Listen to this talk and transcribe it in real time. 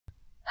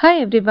Hi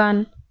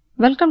everyone,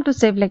 welcome to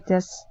Save Like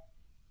This.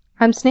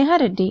 I'm Sneha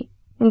Reddy.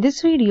 In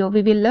this video,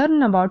 we will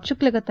learn about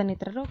Shuklagatha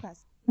Netra Rogas.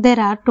 There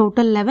are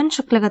total 11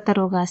 Shuklagatha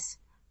Rogas.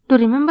 To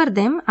remember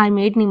them, I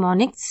made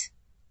mnemonics.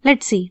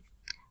 Let's see.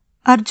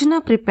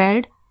 Arjuna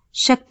prepared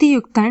Shakti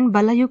Yukta and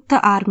Bala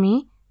Yukta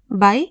army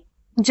by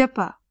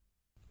Japa.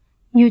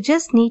 You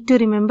just need to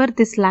remember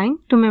this line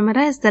to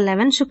memorize the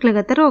 11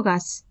 Shuklagatha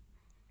Rogas.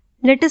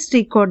 Let us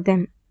decode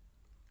them.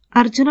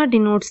 Arjuna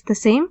denotes the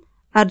same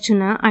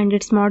Arjuna and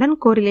its modern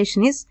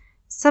correlation is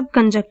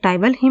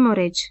subconjunctival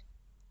hemorrhage.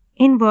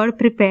 In word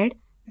prepared,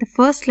 the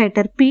first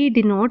letter P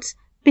denotes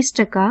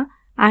Pistaka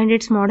and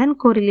its modern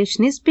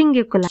correlation is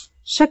Pinguecula.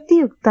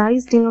 Shakti Yukta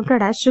is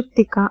denoted as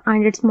Shuktika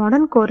and its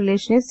modern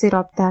correlation is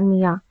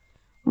Xerophthalmia.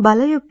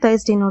 Bala Yukta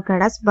is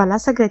denoted as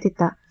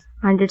Balasagratita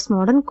and its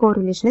modern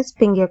correlation is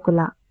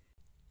Pinguecula.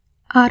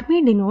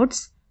 Army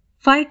denotes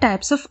 5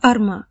 types of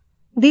arma.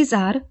 These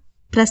are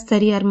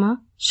Prastari arma,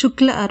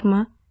 Shukla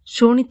arma,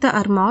 Shonita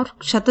arma or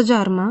Kshataja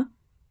arma,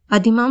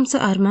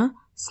 Adhimamsa arma,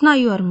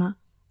 Snayu arma,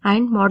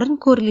 and modern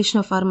correlation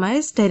of arma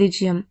is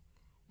pterygium.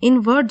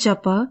 In word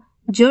japa,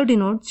 J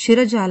denotes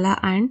Shirajala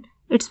and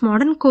its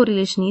modern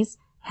correlation is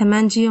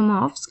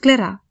hemangioma of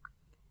sclera.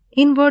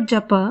 In word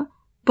japa,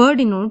 P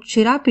denotes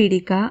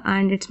Shirapedika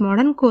and its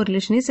modern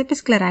correlation is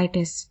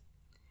episcleritis.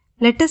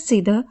 Let us see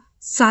the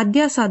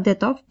Sadhya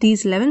Sadhyat of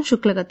these 11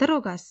 Shuklagatha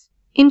Rogas.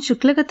 In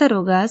Shuklagatha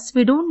Rogas,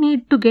 we don't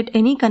need to get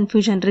any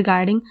confusion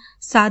regarding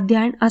Sadhya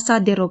and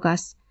Asadhya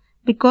Rogas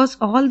because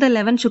all the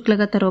 11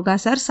 Shuklagatha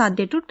Rogas are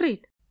Sadhya to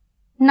treat.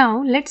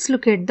 Now let's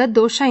look at the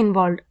dosha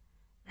involved.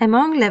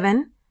 Among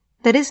 11,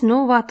 there is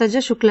no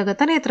Raktaja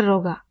Shuklagatha Netra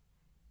Roga.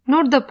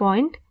 Note the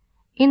point,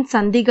 in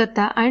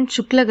Sandhigatha and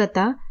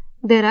Shuklagatha,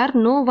 there are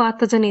no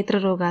Raktaja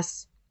Netra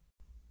Rogas.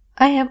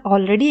 I have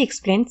already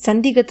explained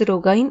Sandhigatha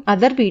Roga in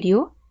other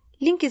video,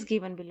 link is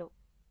given below.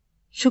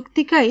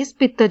 Shuktika is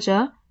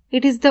Pittaja.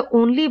 It is the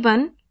only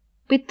one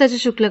Pittaja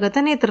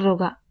Shuklagatha Netra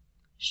Roga.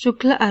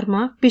 Shukla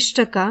Arma,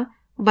 Pistaka,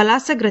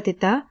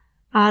 Balasagratita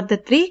are the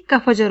 3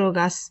 Kafaja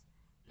Rogas.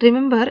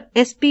 Remember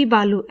SP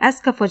Balu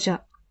as Kafaja,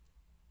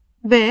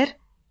 where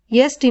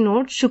S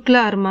denotes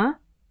Shukla Arma,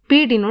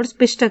 P denotes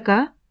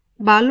Pistaka,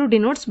 Balu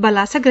denotes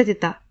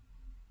Balasagratita.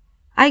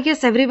 I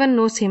guess everyone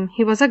knows him,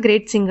 he was a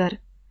great singer.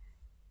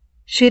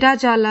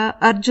 Shirajala,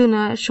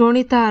 Arjuna,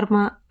 Shonita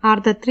Arma are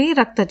the 3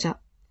 Raktaja.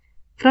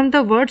 From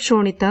the word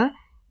Shonita,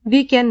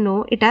 we can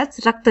know it as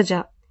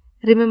Raktaja.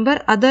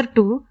 Remember other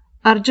 2,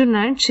 Arjuna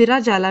and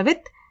Shirajala with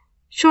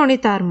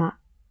Shonitarma.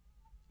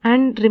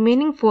 And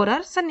remaining 4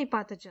 are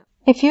Sannipataja.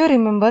 If you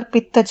remember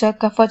Pittaja,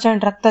 Kafaja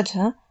and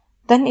Raktaja,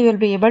 then you will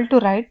be able to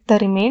write the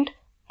remained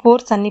 4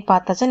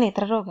 Sannipataja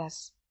Netra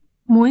Rogas.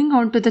 Moving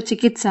on to the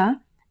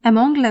Chikitsa,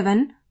 among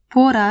 11,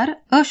 4 are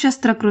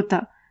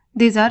Ashastrakruta.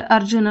 These are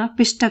Arjuna,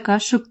 Pistaka,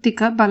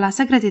 Shuktika,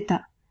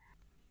 Balasagratita.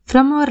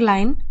 From our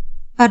line,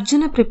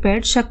 Arjuna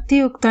prepared Shakti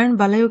Yukta and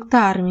Bala Yukta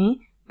army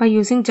by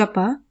using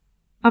japa.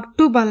 Up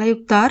to Bala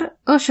Yukta are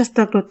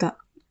Ashastrakruta.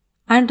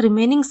 And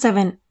remaining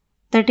 7,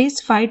 that is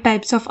 5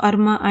 types of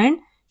arma and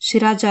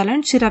Shirajala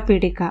and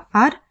Shirapedika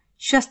are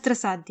Shastra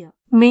Sadhya.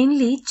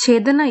 Mainly,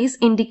 Chedana is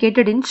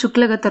indicated in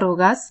Shuklagatha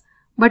Rogas,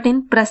 but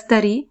in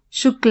Prastari,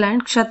 Shukla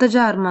and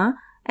Kshataja arma,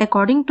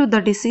 according to the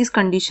disease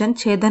condition,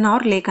 Chedana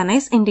or Lekana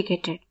is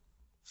indicated.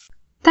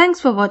 Thanks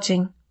for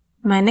watching.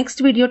 My next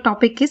video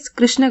topic is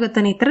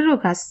Krishnagatha Netra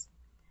Rogas.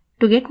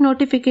 To get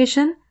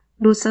notification,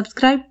 do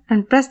subscribe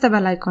and press the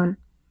bell icon.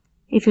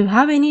 If you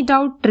have any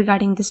doubt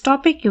regarding this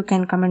topic, you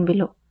can comment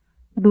below.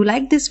 Do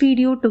like this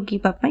video to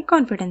keep up my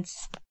confidence.